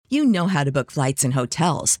You know how to book flights and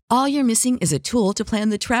hotels. All you're missing is a tool to plan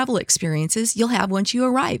the travel experiences you'll have once you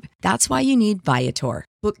arrive. That's why you need Viator.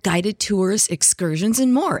 Book guided tours, excursions,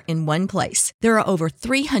 and more in one place. There are over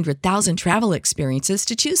 300,000 travel experiences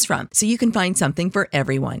to choose from, so you can find something for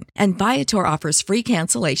everyone. And Viator offers free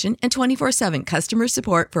cancellation and 24/7 customer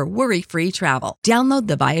support for worry-free travel. Download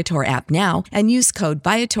the Viator app now and use code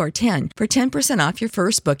Viator10 for 10% off your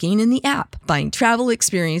first booking in the app. Find travel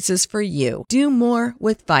experiences for you. Do more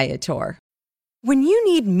with Viator. When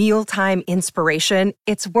you need mealtime inspiration,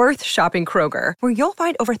 it's worth shopping Kroger, where you'll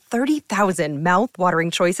find over 30,000 mouth-watering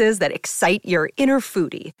choices that excite your inner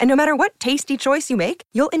foodie. And no matter what tasty choice you make,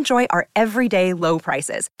 you'll enjoy our everyday low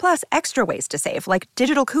prices, plus extra ways to save, like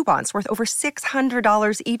digital coupons worth over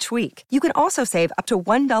 $600 each week. You can also save up to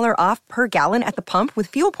 $1 off per gallon at the pump with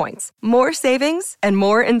fuel points. More savings and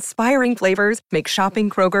more inspiring flavors make shopping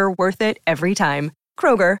Kroger worth it every time.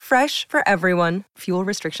 Kroger, fresh for everyone. Fuel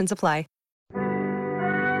restrictions apply.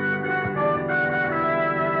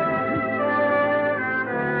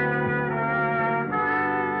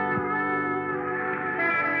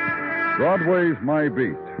 Broadway's My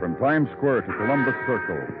Beat, from Times Square to Columbus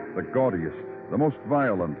Circle, the gaudiest, the most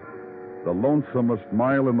violent, the lonesomest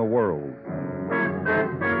mile in the world.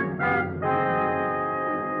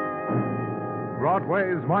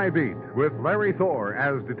 Broadway's My Beat, with Larry Thor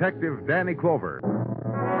as Detective Danny Clover.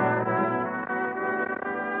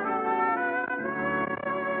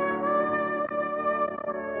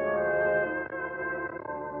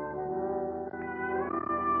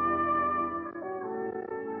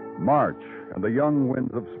 March and the young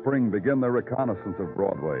winds of spring begin their reconnaissance of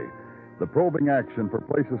Broadway. The probing action for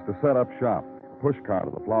places to set up shop. Pushcart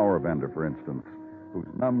of the flower vendor, for instance, whose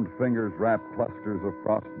numbed fingers wrapped clusters of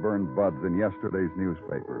frost-burned buds in yesterday's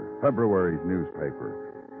newspaper, February's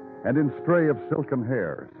newspaper, and in stray of silken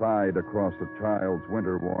hair sighed across a child's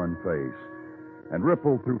winter-worn face, and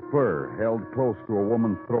rippled through fur held close to a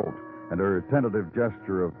woman's throat and her tentative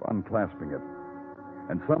gesture of unclasping it.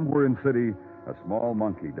 And somewhere in city, a small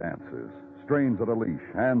monkey dances, strains at a leash,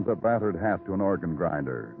 hands a battered hat to an organ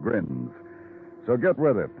grinder, grins. So get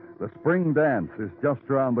with it. The spring dance is just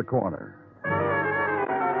around the corner.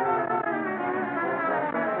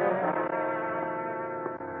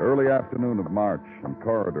 Early afternoon of March, and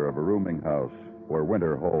corridor of a rooming house where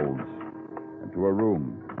winter holds, and to a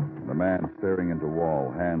room, and a man staring into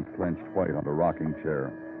wall, hands clenched white on a rocking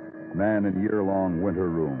chair. Man in year-long winter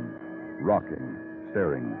room, rocking,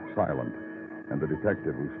 staring, silent. And the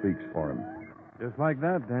detective who speaks for him. Just like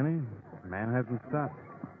that, Danny. The man hasn't stopped.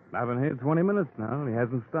 I've been here 20 minutes now, and he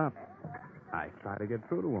hasn't stopped. I try to get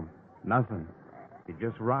through to him. Nothing. He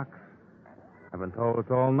just rocks. I've been told it's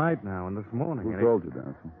all night now and this morning. Who told you,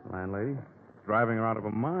 Danson? Landlady. Driving her out of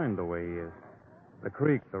her mind the way he is. The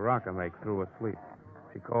creak the rocker makes through her sleep.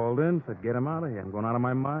 She called in, said, get him out of here. I'm going out of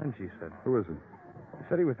my mind, she said. Who is he? She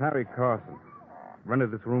said he was Harry Carson.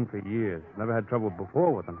 Rented this room for years. Never had trouble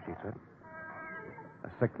before with him, she said. A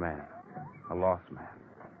sick man. A lost man.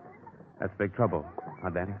 That's big trouble, huh,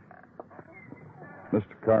 Danny?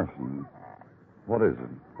 Mr. Carson, what is it?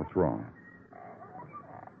 What's wrong?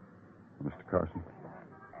 Mr. Carson?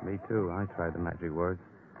 Me too. I tried the magic words.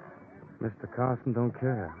 Mr. Carson don't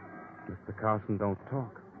care. Mr. Carson don't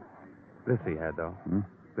talk. This he had, though.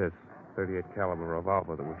 This 38 caliber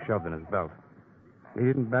revolver that was shoved in his belt. He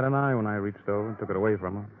didn't bat an eye when I reached over and took it away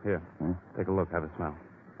from him. Here, take a look. Have a smell.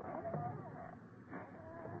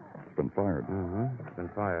 It's been fired. It's been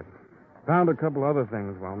fired. Found a couple other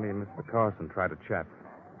things while me and Mr. Carson tried to chat.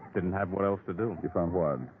 Didn't have what else to do. You found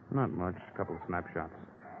what? Not much. A couple of snapshots.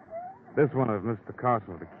 This one of Mr.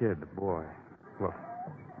 Carson with the kid, the boy. Look,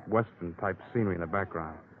 Western-type scenery in the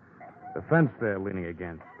background. The fence there leaning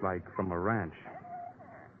against, like from a ranch.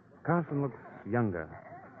 Carson looks younger,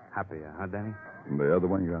 happier, huh, Danny? And the other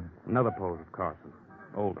one you got? Another pose of Carson.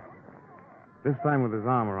 Older. This time with his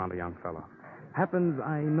arm around a young fella. Happens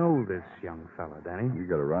I know this young fella, Danny. You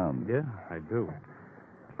got around. Yeah, I do.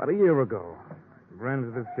 About a year ago, ran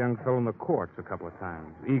into this young fellow in the courts a couple of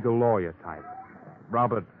times. Eager lawyer type.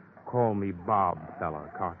 Robert, call me Bob fella,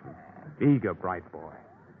 Carson. Eager, bright boy.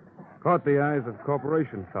 Caught the eyes of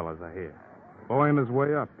corporation fellas, I hear. Boy on his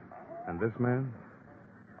way up. And this man?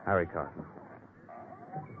 Harry Carson.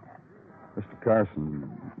 Mr. Carson,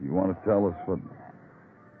 you want to tell us what...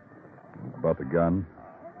 about the gun?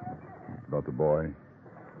 About the boy?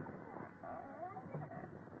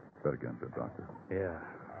 Bet against it, Doctor. Yeah.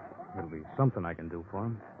 It'll be something I can do for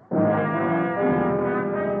him.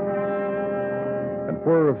 And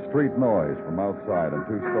whir of street noise from outside and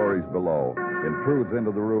 2 stories below intrudes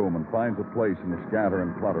into the room and finds a place in the scatter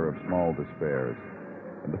and clutter of small despairs.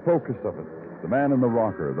 And the focus of it, The man in the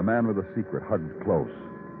rocker, the man with the secret, hugged close.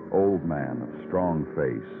 Old man, a strong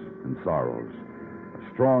face and sorrows.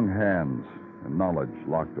 Strong hands and knowledge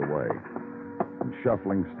locked away. And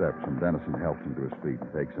shuffling steps, and Dennison helps him to his feet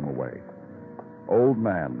and takes him away. Old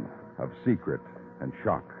man of secret and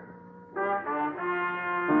shock.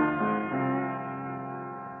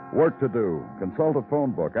 Work to do. Consult a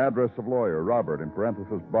phone book. Address of lawyer, Robert, in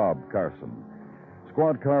parenthesis, Bob Carson.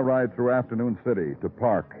 Squad car ride through Afternoon City to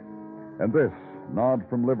Park. And this, nod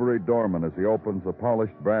from liveried doorman as he opens a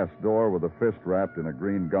polished brass door with a fist wrapped in a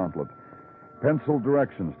green gauntlet. Penciled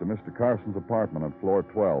directions to Mr. Carson's apartment on floor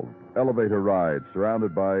 12. Elevator ride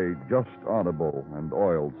surrounded by just audible and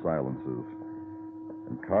oiled silences.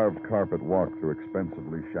 And carved carpet walk through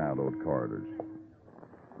expensively shadowed corridors.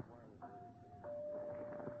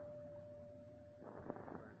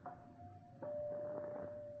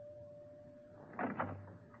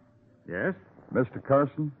 Yes? Mr.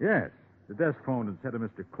 Carson? Yes. The desk phoned and said to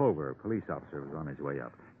Mr. Clover, a police officer, was on his way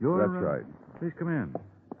up. That's right. Please come in.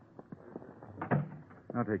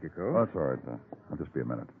 I'll take your coat. Oh, that's all right. I'll just be a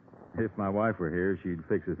minute. If my wife were here, she'd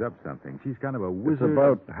fix us up something. She's kind of a wizard. It's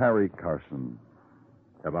about Harry Carson.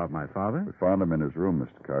 About my father? We found him in his room,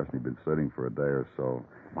 Mr. Carson. He'd been sitting for a day or so.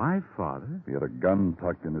 My father? He had a gun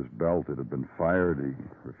tucked in his belt. It had been fired. He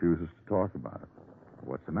refuses to talk about it.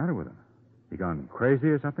 What's the matter with him? He gone crazy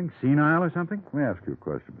or something? Senile or something? Let me ask you a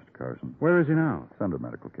question, Mr. Carson. Where is he now? It's under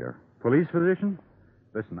medical care. Police physician?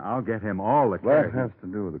 Listen, I'll get him all the care. That has to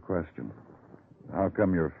do with the question. How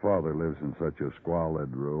come your father lives in such a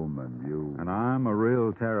squalid room and you... And I'm a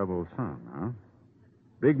real terrible son, huh?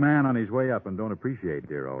 Big man on his way up and don't appreciate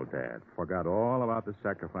dear old Dad. Forgot all about the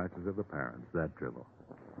sacrifices of the parents. That dribble.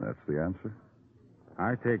 That's the answer?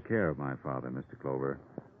 I take care of my father, Mr. Clover.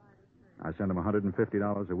 I send him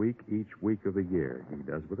 $150 a week each week of the year. He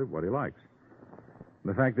does with it what he likes.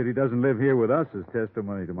 The fact that he doesn't live here with us is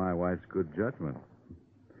testimony to my wife's good judgment.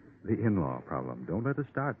 The in-law problem. Don't let it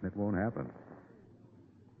start, and it won't happen.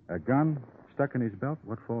 A gun stuck in his belt?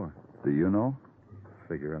 What for? Do you know?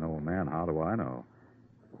 Figure an old man. How do I know?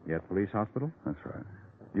 You at police hospital? That's right.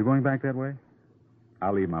 You going back that way?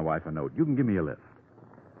 I'll leave my wife a note. You can give me a lift.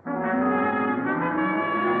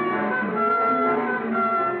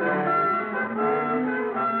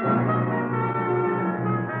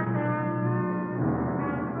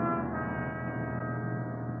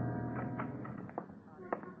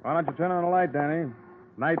 Why don't you turn on the light, Danny?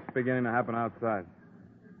 Night's beginning to happen outside.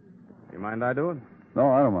 You mind I do it?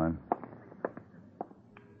 No, I don't mind.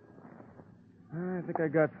 I think I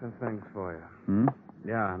got some things for you. Hmm?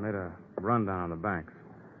 Yeah, I made a rundown on the banks.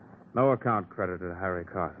 No account credited to Harry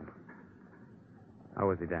Carson. How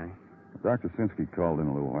is he, Danny? Dr. Sinsky called in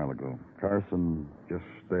a little while ago. Carson just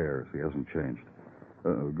stares. He hasn't changed.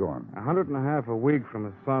 Go on. $150 a week from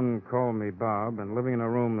his son, Call Me Bob, and living in a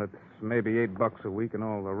room that's maybe $8 a week and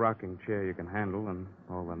all the rocking chair you can handle and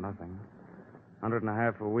all the nothing.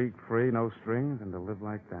 $150 a week, free, no strings, and to live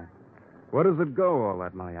like that. Where does it go, all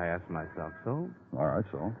that money, I asked myself. So? All right,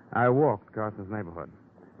 so? I walked Carson's neighborhood.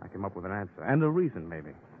 I came up with an answer. And a reason, maybe.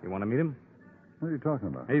 You want to meet him? What are you talking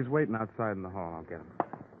about? He's waiting outside in the hall. I'll get him.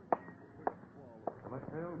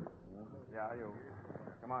 Litchfield? Yeah, you.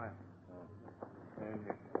 Come on in. In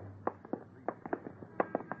here.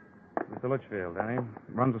 Mr. Litchfield, Danny.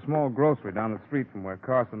 Runs a small grocery down the street from where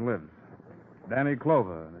Carson lives. Danny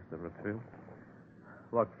Clover, Mr. Litchfield.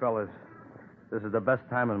 Look, fellas, this is the best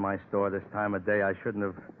time in my store, this time of day. I shouldn't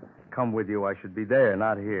have come with you. I should be there,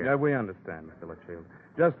 not here. Yeah, we understand, Mr. Litchfield.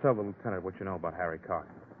 Just tell the lieutenant what you know about Harry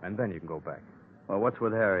Carson, and then you can go back. Well, what's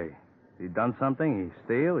with Harry? He done something? He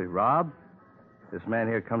steal? He rob? This man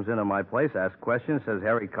here comes into my place, asks questions, says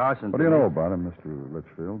Harry Carson... What do you know about him, Mr.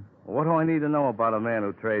 Litchfield? Well, what do I need to know about a man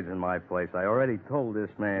who trades in my place? I already told this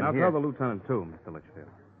man Now here... tell the lieutenant, too, Mr. Litchfield.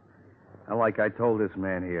 And like I told this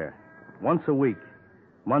man here, once a week,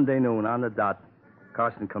 Monday noon on the dot,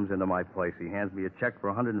 Carson comes into my place. He hands me a check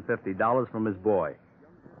for $150 from his boy.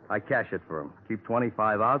 I cash it for him. Keep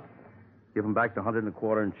 25 out, give him back the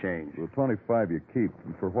 125 and change. The 25 you keep.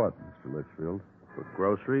 And for what, Mr. Litchfield? For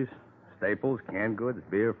groceries, staples, canned goods,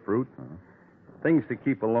 beer, fruit. Things to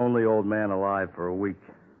keep a lonely old man alive for a week.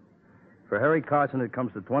 For Harry Carson, it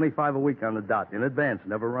comes to 25 a week on the dot, in advance.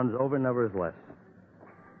 Never runs over, never is less.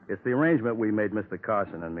 It's the arrangement we made, Mr.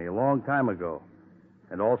 Carson and me, a long time ago.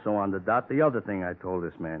 And also on the dot, the other thing I told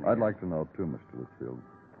this man. I'd like to know, too, Mr. Litchfield.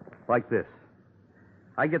 Like this.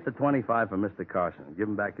 I get the 25 from Mr. Carson, give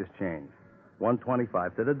him back his change.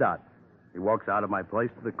 125 to the dot. He walks out of my place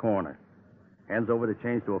to the corner. Hands over the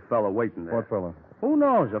change to a fella waiting there. What fella? Who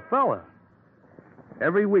knows? A fella.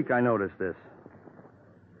 Every week I notice this.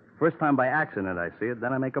 First time by accident I see it,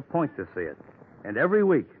 then I make a point to see it. And every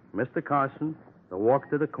week, Mr. Carson, the walk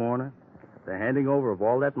to the corner, the handing over of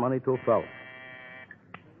all that money to a fellow.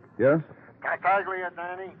 Yes? Tartaglia,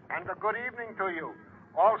 Danny, and a good evening to you.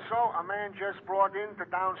 Also, a man just brought in to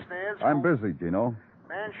downstairs. I'm busy, Gino.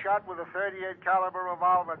 Man shot with a .38 caliber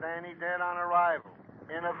revolver, Danny, dead on arrival.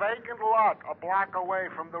 In a vacant lot a block away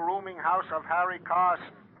from the rooming house of Harry Carson,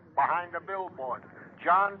 behind the billboard.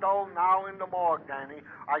 John Doe now in the morgue, Danny.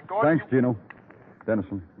 I thought Thanks, Gino.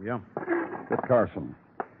 Dennison, Yeah. get Carson.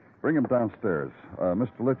 Bring him downstairs.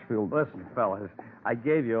 Mr. Litchfield. Listen, fellas, I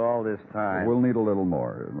gave you all this time. We'll need a little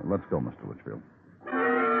more. Let's go, Mr. Litchfield.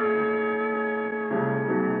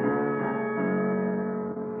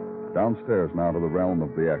 Downstairs now to the realm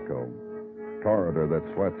of the echo. Corridor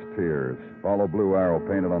that sweats tears. Follow blue arrow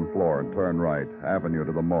painted on floor and turn right. Avenue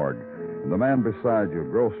to the morgue. And the man beside you,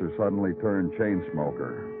 grocer, suddenly turned chain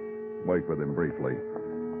smoker. Wait with him briefly.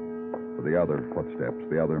 For the other footsteps,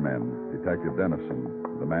 the other men. Detective Dennison,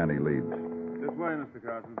 the man he leads. This way, Mr.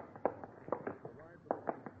 Carson.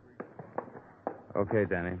 Okay,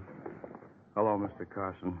 Danny. Hello, Mr.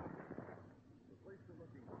 Carson.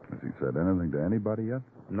 Has he said anything to anybody yet?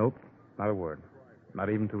 Nope, not a word. Not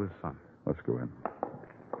even to his son. Let's go in.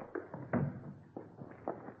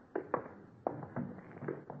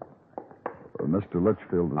 Mr.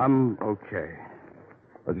 Litchfield, I'm okay.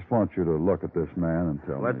 I just want you to look at this man and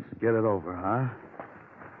tell Let's me. get it over, huh?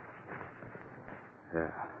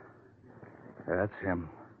 Yeah. That's him.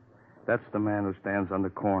 That's the man who stands on the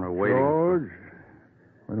corner waiting. George?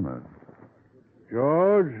 Wait a minute.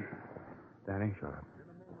 George? Danny, shut up.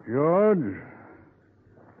 George?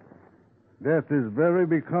 Death is very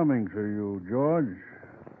becoming to you, George.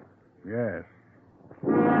 Yes.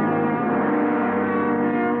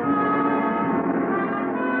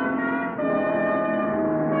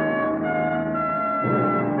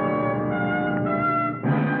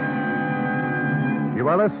 You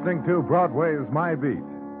are listening to Broadway's My Beat,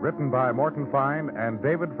 written by Morton Fine and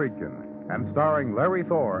David Friedkin, and starring Larry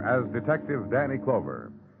Thor as Detective Danny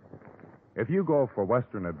Clover. If you go for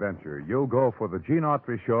Western adventure, you'll go for the Gene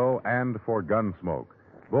Autry Show and for Gunsmoke,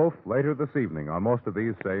 both later this evening on most of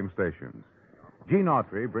these same stations. Gene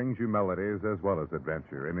Autry brings you melodies as well as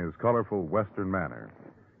adventure in his colorful Western manner.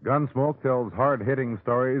 Gunsmoke tells hard-hitting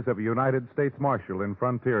stories of a United States Marshal in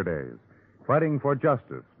frontier days, fighting for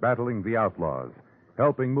justice, battling the outlaws,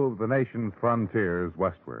 helping move the nation's frontiers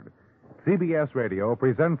westward. CBS Radio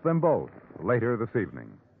presents them both later this evening.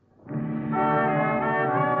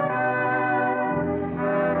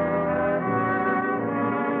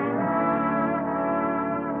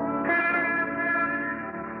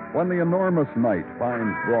 When the enormous night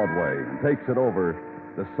finds Broadway and takes it over,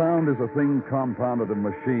 the sound is a thing compounded of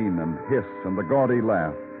machine and hiss and the gaudy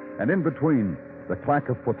laugh, and in between, the clack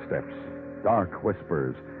of footsteps, dark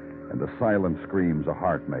whispers, and the silent screams a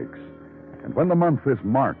heart makes. And when the month is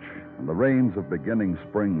March and the rains of beginning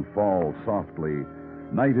spring fall softly,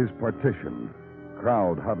 night is partitioned,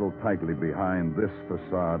 crowd huddled tightly behind this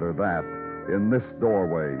facade or that, in this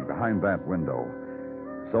doorway, behind that window.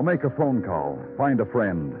 So make a phone call, find a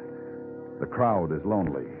friend. The crowd is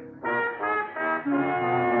lonely.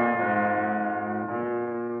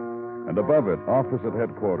 And above it, opposite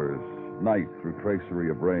headquarters, night through tracery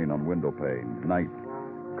of rain on window pane, night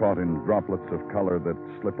caught in droplets of color that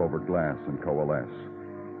slip over glass and coalesce.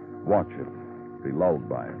 Watch it, be lulled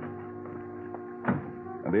by it.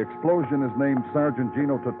 And the explosion is named Sergeant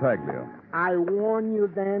Gino Tartaglia. I warn you,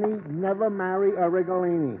 Danny, never marry a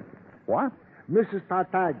Rigolini. What? Mrs.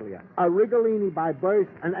 Tartaglia, a Rigolini by birth,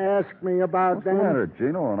 and ask me about What's them. the matter,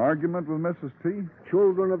 Gino? An argument with Mrs. T?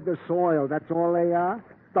 Children of the soil, that's all they are.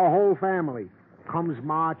 The whole family. Comes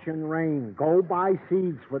March and rain. Go buy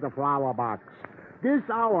seeds for the flower box. This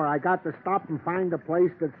hour, I got to stop and find a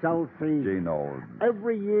place that sells seeds. Gino.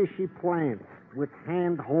 Every year she plants. With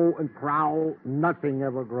hand, hoe, and trowel, nothing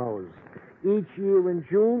ever grows. Each year in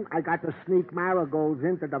June, I got to sneak marigolds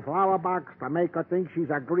into the flower box to make her think she's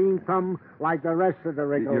a green thumb like the rest of the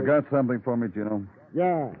Rigoles. You got something for me, Gino?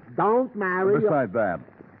 Yeah. Don't marry... Besides that.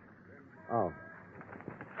 Oh.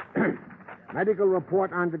 Medical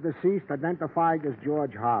report on the deceased identified as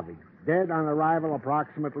George Harvey. Dead on arrival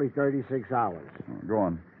approximately 36 hours. Go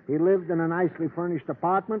on. He lived in a nicely furnished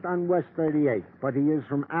apartment on West 38, but he is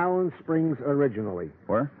from Allen Springs originally.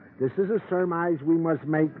 Where? This is a surmise we must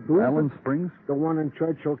make. Allen Springs? The one in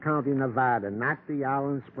Churchill County, Nevada, not the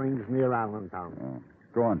Allen Springs near Allentown. Oh.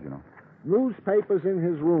 Go on, Gino. Newspapers in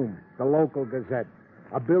his room, the local Gazette.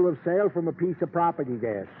 A bill of sale from a piece of property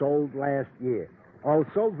there, sold last year.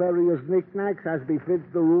 Also, various knickknacks as befits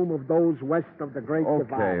the room of those west of the Great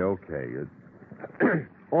Divide. Okay.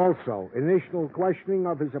 Also, initial questioning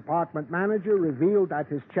of his apartment manager revealed that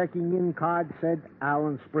his checking-in card said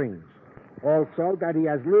Allen Springs. Also, that he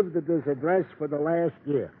has lived at this address for the last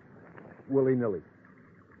year. Willy-nilly.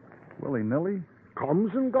 Willy-nilly?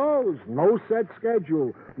 Comes and goes. No set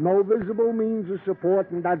schedule. No visible means of support,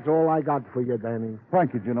 and that's all I got for you, Danny.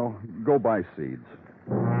 Thank you, Gino. Go buy seeds.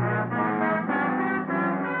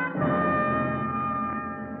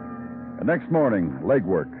 The next morning,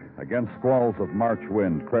 legwork against squalls of March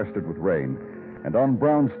wind crested with rain, and on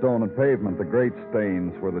brownstone and pavement the great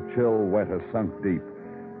stains where the chill wet has sunk deep,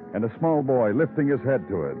 and a small boy lifting his head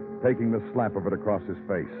to it, taking the slap of it across his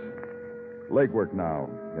face. Legwork now,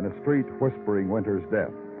 in a street whispering winter's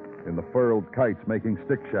death, in the furled kites making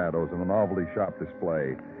stick shadows in a novelty shop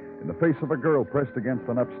display, in the face of a girl pressed against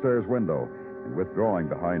an upstairs window and withdrawing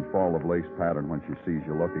behind fall of lace pattern when she sees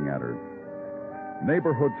you looking at her.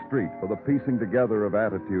 Neighborhood street for the piecing together of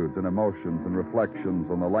attitudes and emotions and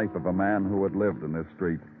reflections on the life of a man who had lived in this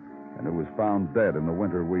street and who was found dead in the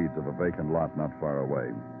winter weeds of a vacant lot not far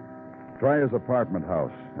away. Try his apartment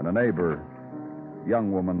house, and a neighbor,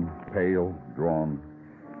 young woman, pale, drawn.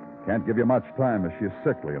 Can't give you much time as she is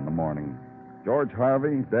sickly in the morning. George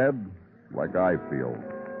Harvey, dead, like I feel.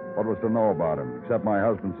 What was to know about him? Except my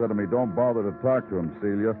husband said to me, don't bother to talk to him,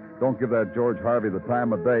 Celia. Don't give that George Harvey the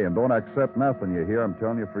time of day, and don't accept nothing you hear. I'm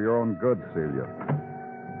telling you for your own good, Celia.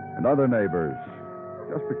 And other neighbors,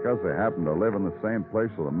 just because they happen to live in the same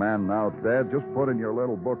place with a man now dead, just put in your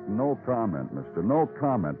little book, no comment, mister. No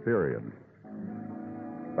comment, period.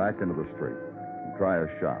 Back into the street. Try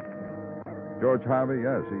a shop. George Harvey,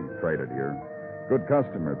 yes, he traded here. Good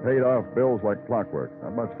customer, paid off bills like clockwork.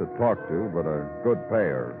 Not much to talk to, but a good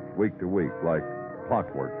payer, week to week, like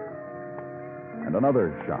clockwork. And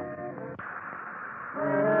another shop.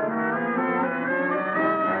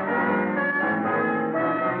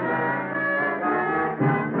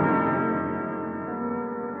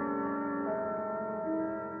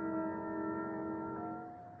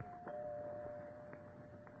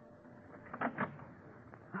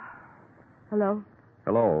 Hello?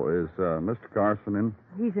 Hello, is Mr. Carson in?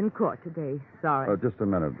 He's in court today. Sorry. Just a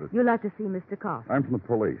minute. You'll have to see Mr. Carson. I'm from the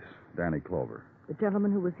police, Danny Clover. The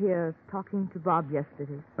gentleman who was here talking to Bob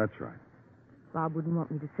yesterday. That's right. Bob wouldn't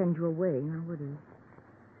want me to send you away, now would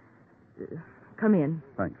he? Come in.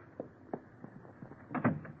 Thanks.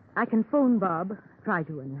 I can phone Bob. Try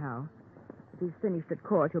to, anyhow. If he's finished at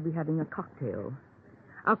court, he'll be having a cocktail.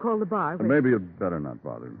 I'll call the bar. Maybe you'd better not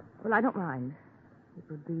bother. Well, I don't mind. It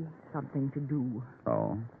would be something to do.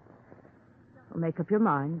 Oh? Well, make up your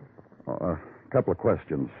mind. Oh, a couple of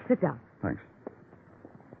questions. Sit down. Thanks.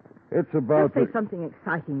 It's about... Just say something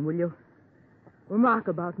exciting, will you? Remark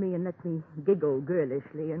about me and let me giggle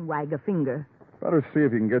girlishly and wag a finger. Better see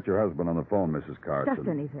if you can get your husband on the phone, Mrs. Carson. Just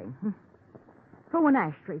anything. Throw an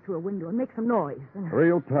ashtray through a window and make some noise.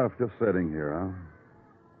 Real tough just sitting here,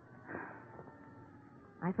 huh?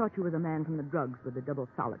 I thought you were the man from the drugs with the double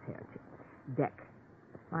solitaire deck.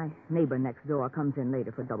 My neighbor next door comes in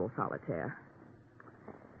later for double solitaire.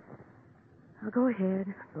 Now, go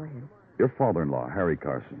ahead. Go ahead. Your father-in-law, Harry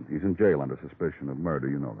Carson, he's in jail under suspicion of murder.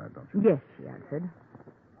 You know that, don't you? Yes, she answered.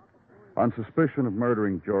 On suspicion of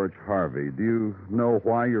murdering George Harvey, do you know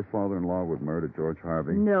why your father-in-law would murder George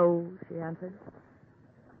Harvey? No, she answered.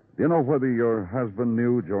 Do you know whether your husband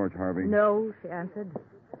knew George Harvey? No, she answered.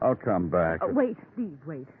 I'll come back. Wait, please,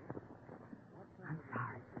 wait. I'm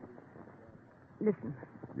sorry. Listen.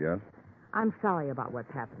 Yes? I'm sorry about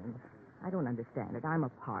what's happening. I don't understand it. I'm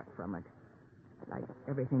apart from it. Like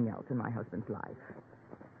everything else in my husband's life.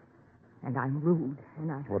 And I'm rude, and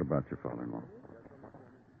I... What about your father-in-law?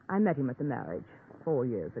 I met him at the marriage 4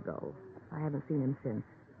 years ago. I haven't seen him since.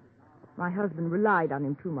 My husband relied on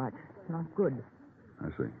him too much. It's not good. I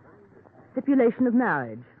see. Stipulation of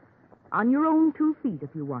marriage. On your own 2 feet if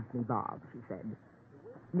you want me, Bob, she said.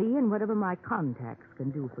 Me and whatever my contacts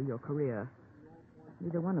can do for your career.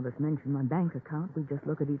 Neither one of us mentioned my bank account. We just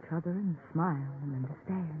look at each other and smile and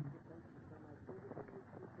understand.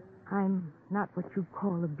 I'm not what you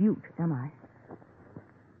call a beaut, am I?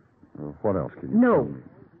 What else can you tell me?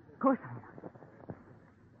 Of course I'm not.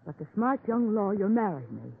 But the smart young lawyer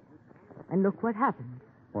married me. And look what happened.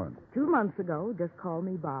 What? 2 months ago, just called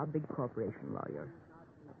me Bob, big corporation lawyer.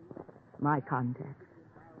 My contacts.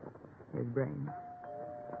 His brain.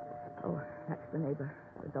 Oh, that's the neighbor,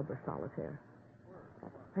 the double solitaire.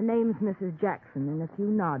 Her name's Mrs. Jackson, and if you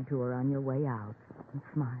nod to her on your way out and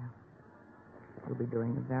smile, you'll be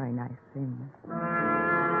doing a very nice thing.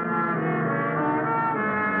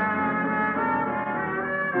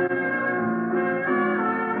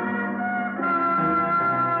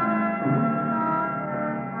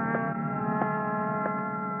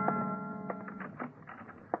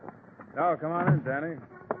 in, Danny.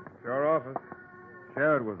 It's your office.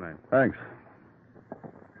 Share it with me. Thanks.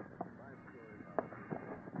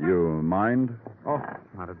 You mind? Oh,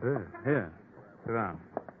 not a bit. Here, sit down.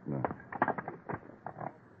 No.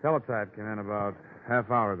 Teletype came in about half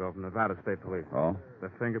hour ago from Nevada State Police. Oh? The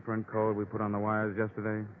fingerprint code we put on the wires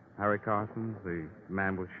yesterday, Harry Carson's, the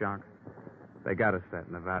man was shocked. They got a set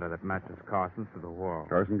in Nevada that matches Carson's to the wall.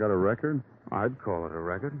 Carson got a record? I'd call it a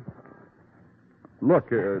record. Look,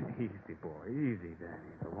 Easy, boy. Easy, Danny.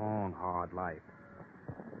 It's a long, hard life.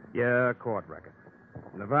 Yeah, a court record.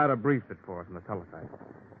 Nevada briefed it for us in the teletype.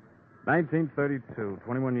 1932,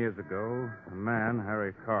 21 years ago, a man,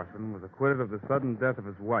 Harry Carson, was acquitted of the sudden death of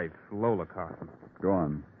his wife, Lola Carson. go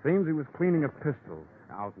on. Seems he was cleaning a pistol.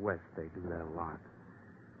 Out west, they do that a lot.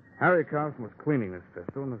 Harry Carson was cleaning this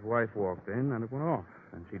pistol, and his wife walked in, and it went off,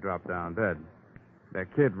 and she dropped down dead. Their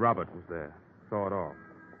kid, Robert, was there, saw it all.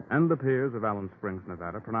 And the peers of Allen Springs,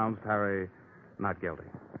 Nevada, pronounced Harry not guilty.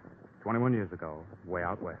 21 years ago, way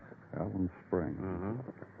out west. Allen Springs. Mm-hmm.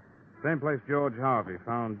 Same place George Harvey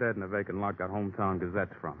found dead in a vacant lot got hometown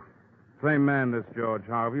gazettes from. Same man, this George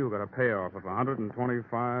Harvey, who got a payoff of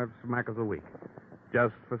 125 smackers a week,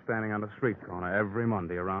 just for standing on the street corner every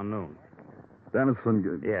Monday around noon.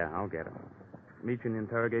 Dennison. Yeah, I'll get him. Meet you in the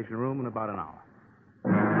interrogation room in about an hour.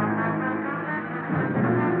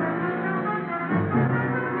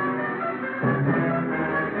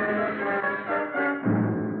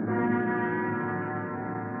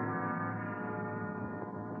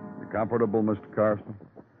 You comfortable, Mr. Carson?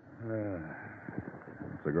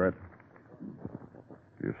 Cigarette?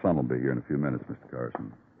 Your son will be here in a few minutes, Mr.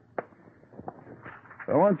 Carson.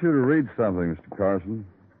 I want you to read something, Mr. Carson.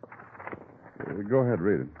 Go ahead,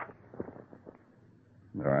 read it.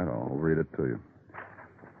 All right, I'll read it to you.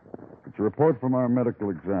 It's a report from our medical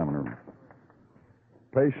examiner.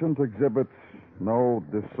 Patient exhibits no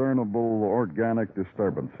discernible organic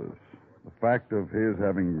disturbances. The fact of his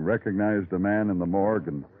having recognized a man in the morgue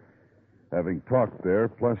and having talked there,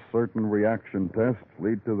 plus certain reaction tests,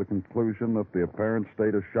 lead to the conclusion that the apparent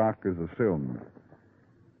state of shock is assumed.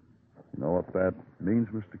 You know what that means,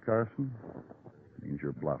 Mr. Carson? It means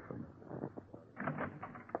you're bluffing.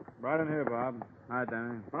 Right in here, Bob. Hi,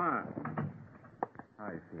 Danny. Fine.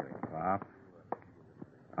 How you feeling, Pop?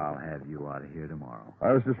 I'll have you out of here tomorrow.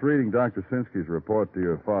 I was just reading Dr. Sinsky's report to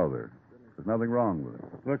your father. There's nothing wrong with it.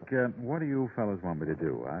 Look, what do you fellas want me to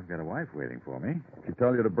do? I've got a wife waiting for me. She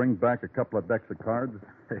tell you to bring back a couple of decks of cards?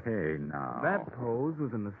 Hey, now. That pose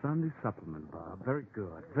was in the Sunday supplement, Bob. Very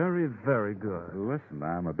good. Very, very good. Listen,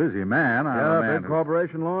 I'm a busy man. I'm a Yeah, man big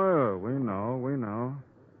corporation lawyer. We know.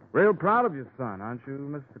 Real proud of your son, aren't you,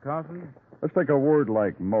 Mr. Carson? Let's take a word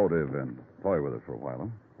like motive and toy with it for a while, huh?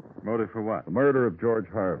 Motive for what? The murder of George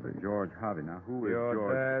Harvey. George Harvey. Now, who is Your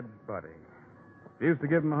George? dad's buddy. He used to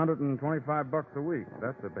give him $125 a week.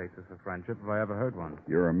 That's the basis of friendship, if I ever heard one.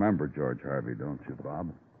 You remember George Harvey, don't you,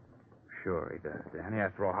 Bob? Sure he does, Danny.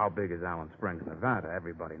 After all, how big is Allen Springs, Nevada?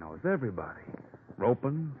 Everybody knows everybody.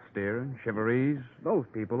 Roping, steering, chivalries. Those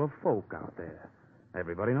people are folk out there.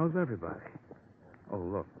 Everybody knows everybody. Oh,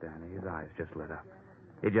 look, Danny, his eyes just lit up.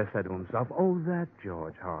 He just said to himself, oh, that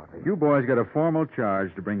George Harvey. You boys got a formal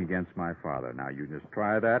charge to bring against my father. Now, you just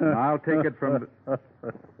try that, and I'll take it from the...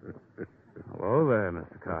 Hello there,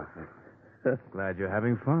 Mr. Carson. Glad you're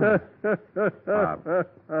having fun.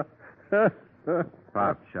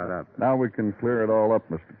 Pop, shut up. Now we can clear it all up,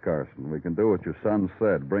 Mr. Carson. We can do what your son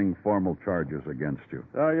said. Bring formal charges against you.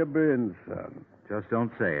 How you been, son? Just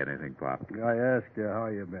don't say anything, Pop. I asked you how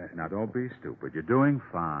you been. Now, don't be stupid. You're doing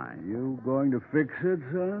fine. You going to fix it,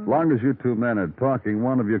 son? As long as you two men are talking,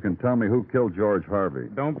 one of you can tell me who killed George Harvey.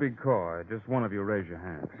 Don't be coy. Just one of you raise your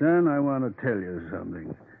hand. Son, I want to tell you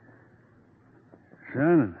something.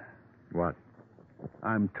 Son, What?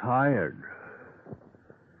 I'm tired.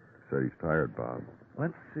 Said he's tired, Bob.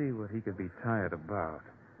 Let's see what he could be tired about.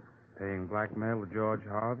 Paying blackmail to George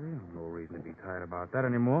Harvey? No reason to be tired about that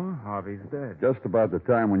anymore. Harvey's dead. Just about the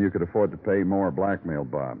time when you could afford to pay more blackmail,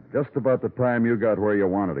 Bob. Just about the time you got where you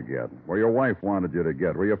wanted to get, where your wife wanted you to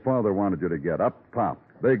get, where your father wanted you to get. Up top.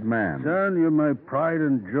 Big man. Son, you're my pride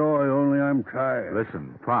and joy, only I'm tired.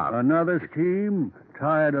 Listen, Pop. Another scheme?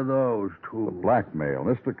 Tired of those, too. The blackmail.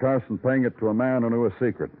 Mr. Carson paying it to a man who knew a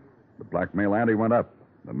secret. The blackmail ante went up.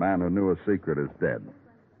 The man who knew a secret is dead.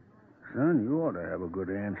 Son, you ought to have a good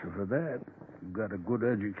answer for that. You've got a good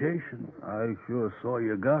education. I sure saw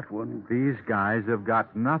you got one. These guys have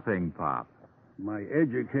got nothing, Pop. My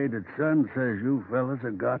educated son says you fellas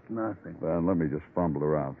have got nothing. Then let me just fumble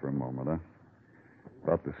around for a moment, huh?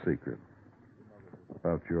 About the secret.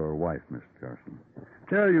 About your wife, Mr. Carson.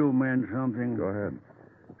 Tell you men something. Go ahead.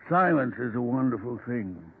 Silence is a wonderful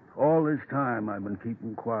thing. All this time I've been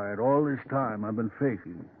keeping quiet. All this time I've been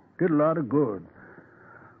faking. Did a lot of good.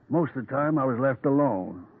 Most of the time I was left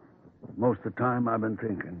alone. Most of the time I've been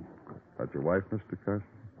thinking. About your wife, Mr. Carson?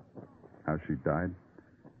 How she died?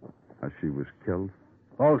 How she was killed?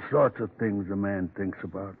 All sorts of things a man thinks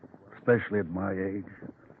about, especially at my age.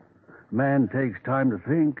 A man takes time to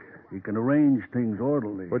think. He can arrange things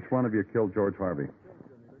orderly. Which one of you killed George Harvey?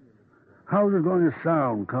 How's it going to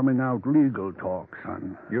sound coming out legal talk,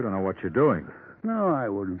 son? You don't know what you're doing. No, I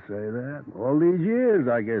wouldn't say that. All these years,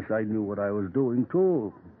 I guess I knew what I was doing,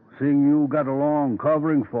 too. Seeing you got along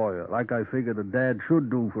covering for you, like I figured a dad should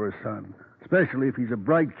do for a son, especially if he's a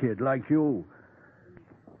bright kid like you.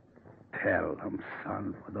 Tell him,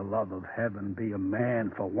 son, for the love of heaven, be a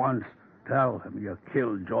man for once. Tell him you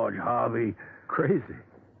killed George Harvey. Crazy.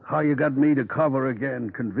 How you got me to cover again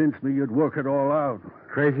convinced me you'd work it all out.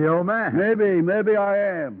 Crazy old man. Maybe I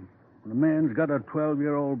am. When a man's got a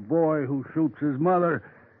 12-year-old boy who shoots his mother,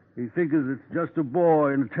 he figures it's just a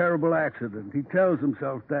boy in a terrible accident. He tells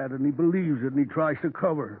himself that, and he believes it, and he tries to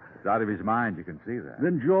cover. It's out of his mind, you can see that.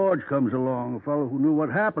 Then George comes along, a fellow who knew what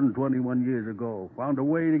happened 21 years ago, found a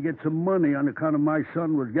way to get some money on account of my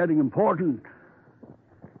son was getting important.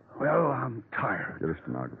 Well, I'm tired. Get a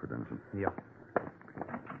stenographer, Dennison. Yeah.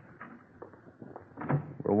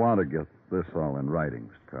 We'll want to get this all in writing,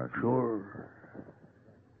 Mr. Carson. Sure.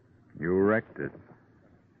 You wrecked it,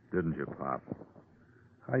 didn't you, Pop?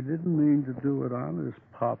 I didn't mean to do it honest,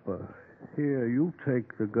 Papa. Here, you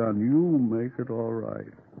take the gun. You make it all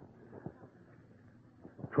right.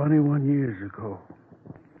 21 years ago.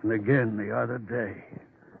 And again the other day.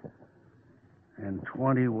 And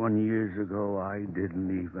 21 years ago, I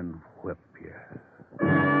didn't even whip you.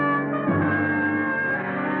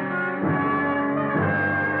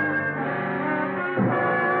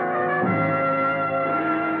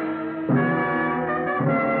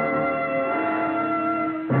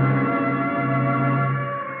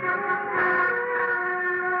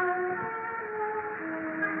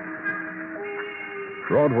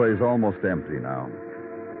 Broadway's almost empty now,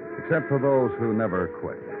 except for those who never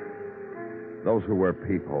quit. Those who wear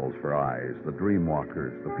peepholes for eyes, the dream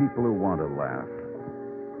walkers, the people who want to laugh.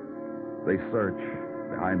 They search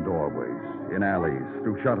behind doorways, in alleys,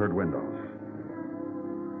 through shuttered windows.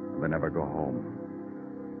 They never go home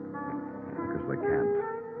because they can't.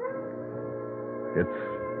 It's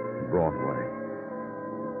Broadway,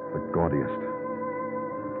 the gaudiest,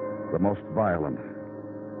 the most violent,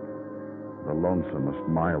 the lonesomest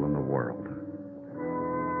mile in the world.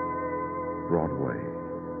 Broadway.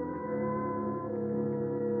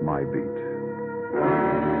 My beat.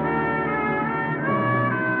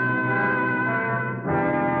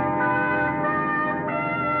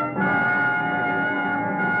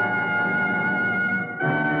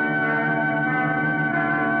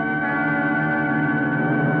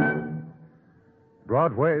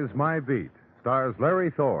 Broadway's My Beat stars Larry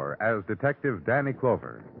Thor as Detective Danny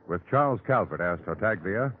Clover, with Charles Calvert as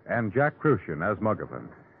Tartaglia and Jack Crucian as Muggavan.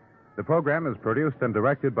 The program is produced and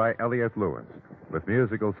directed by Elliott Lewis, with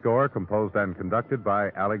musical score composed and conducted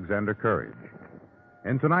by Alexander Courage.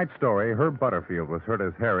 In tonight's story, Herb Butterfield was heard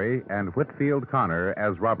as Harry and Whitfield Connor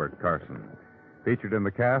as Robert Carson. Featured in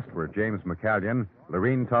the cast were James McCallion,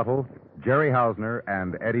 Lorene Tuttle, Jerry Hausner,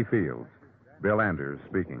 and Eddie Fields. Bill Anders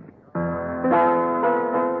speaking.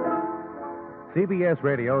 CBS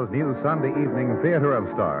Radio's new Sunday evening Theater of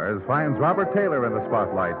Stars finds Robert Taylor in the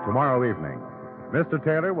spotlight tomorrow evening. Mr.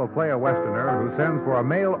 Taylor will play a Westerner who sends for a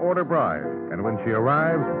mail-order bride, and when she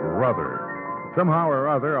arrives, brother. Somehow or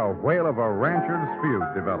other, a whale of a rancher's feud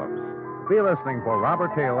develops. Be listening for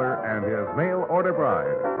Robert Taylor and his mail-order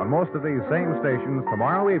bride on most of these same stations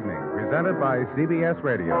tomorrow evening, presented by CBS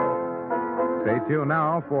Radio. Stay tuned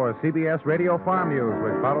now for CBS Radio Farm News,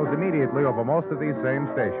 which follows immediately over most of these same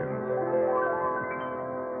stations.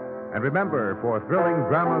 And remember, for thrilling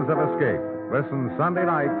dramas of escape, listen Sunday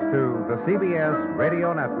nights to the CBS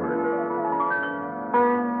Radio Network.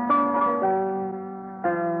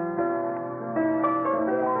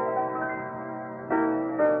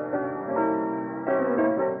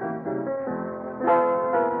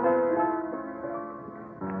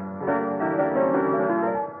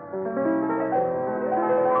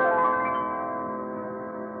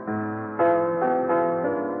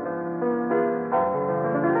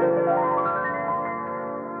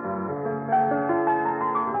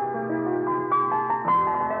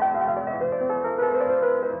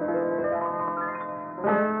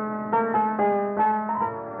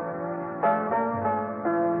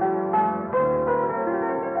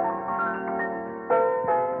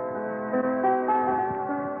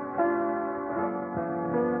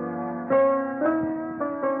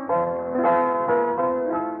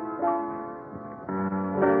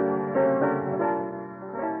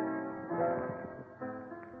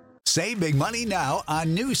 Save big money now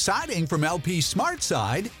on new siding from LP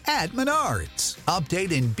SmartSide at Menards.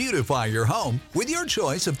 Update and beautify your home with your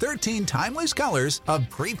choice of 13 timeless colors of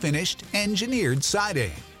pre-finished engineered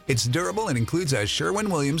siding. It's durable and includes a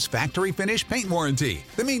Sherwin-Williams factory finish paint warranty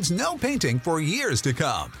that means no painting for years to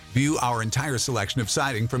come. View our entire selection of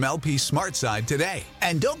siding from LP SmartSide today.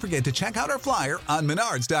 And don't forget to check out our flyer on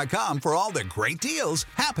Menards.com for all the great deals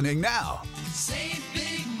happening now. Save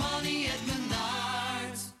big money at Menards.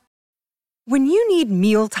 When you need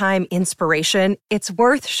mealtime inspiration, it's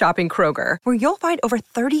worth shopping Kroger, where you'll find over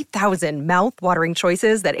 30,000 mouth-watering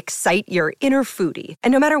choices that excite your inner foodie.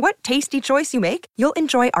 And no matter what tasty choice you make, you'll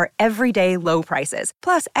enjoy our everyday low prices,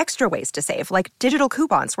 plus extra ways to save, like digital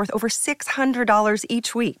coupons worth over $600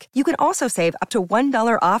 each week. You can also save up to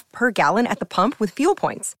 $1 off per gallon at the pump with fuel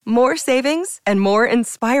points. More savings and more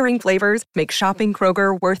inspiring flavors make shopping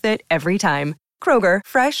Kroger worth it every time. Kroger,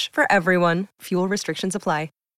 fresh for everyone. Fuel restrictions apply.